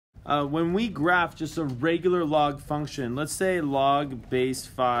when we graph just a regular log function, let's say log base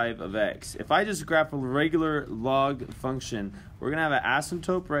 5 of x. If I just graph a regular log function, we're going to have an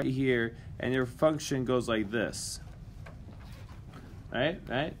asymptote right here, and your function goes like this. Right?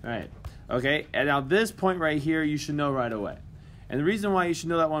 Okay, and now this point right here, you should know right away. And the reason why you should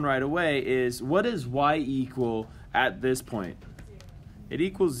know that one right away is, what does y equal at this point? It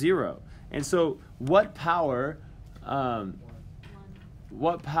equals 0. And so what power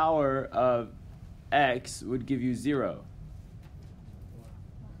of x would give you 0?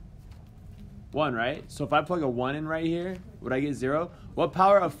 1, right? So if I plug a 1 in right here, would I get 0? What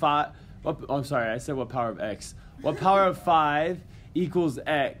power of 5? I'm sorry, I said what power of x. What power of 5 equals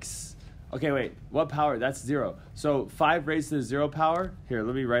x? Okay, wait. What power? That's 0. So 5 raised to the 0 power. Here,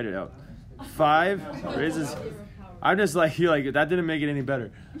 let me write it out. 5 raises. I'm just like, you're like, that didn't make it any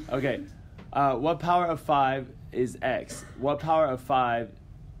better. Okay. What power of 5 is x? What power of 5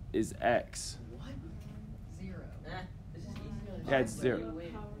 is x? What? 0. Yeah, it's 0.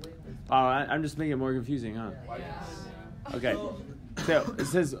 Oh, I'm just making it more confusing, huh? Okay. So it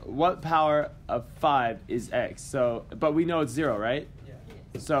says, what power of 5 is x? So, but we know it's 0, right?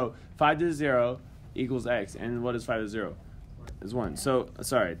 So 5 to the 0 equals x, and what is 5 to 0? Is 1. So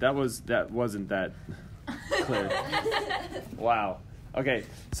sorry, that wasn't that clear. Wow. Okay,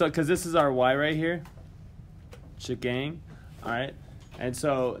 so because this is our y right here, gang, all right, and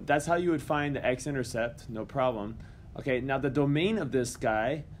so that's how you would find the x-intercept, no problem. Okay, now the domain of this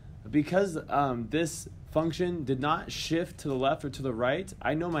guy, because this function did not shift to the left or to the right,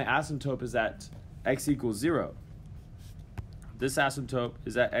 I know my asymptote is at x equals 0. This asymptote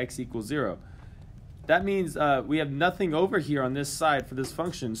is at x equals 0. That means we have nothing over here on this side for this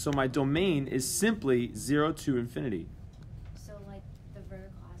function, so my domain is simply 0 to infinity. So like the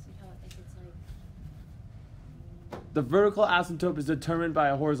vertical asymptote, if it's like... The vertical asymptote is determined by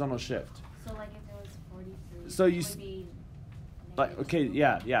a horizontal shift. So like if it was 43, so you it would be like, okay,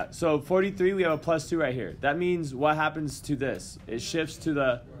 yeah. So 43, we have a plus 2 right here. That means what happens to this? It shifts to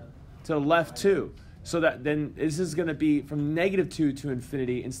the left 2. So that then this is going to be from -2 to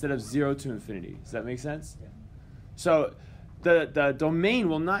infinity instead of 0 to infinity. Does that make sense? Yeah. So the domain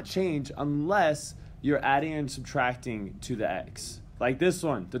will not change unless you're adding and subtracting to the x. Like this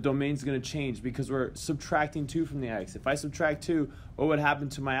one, the domain's going to change because we're subtracting 2 from the x. If I subtract 2, what would happen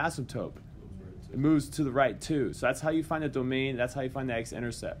to my asymptote? It moves to the right 2. So that's how you find the domain. That's how you find the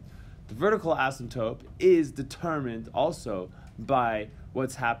x-intercept. The vertical asymptote is determined also by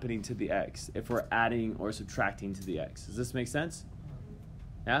what's happening to the x, if we're adding or subtracting to the x. Does this make sense?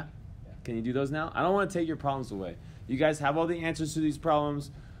 Yeah? Can you do those now? I don't want to take your problems away. You guys have all the answers to these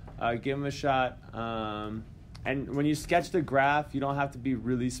problems. Give them a shot. And when you sketch the graph, you don't have to be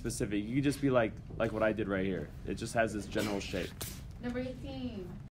really specific. You can just be like what I did right here. It just has this general shape. Number 18.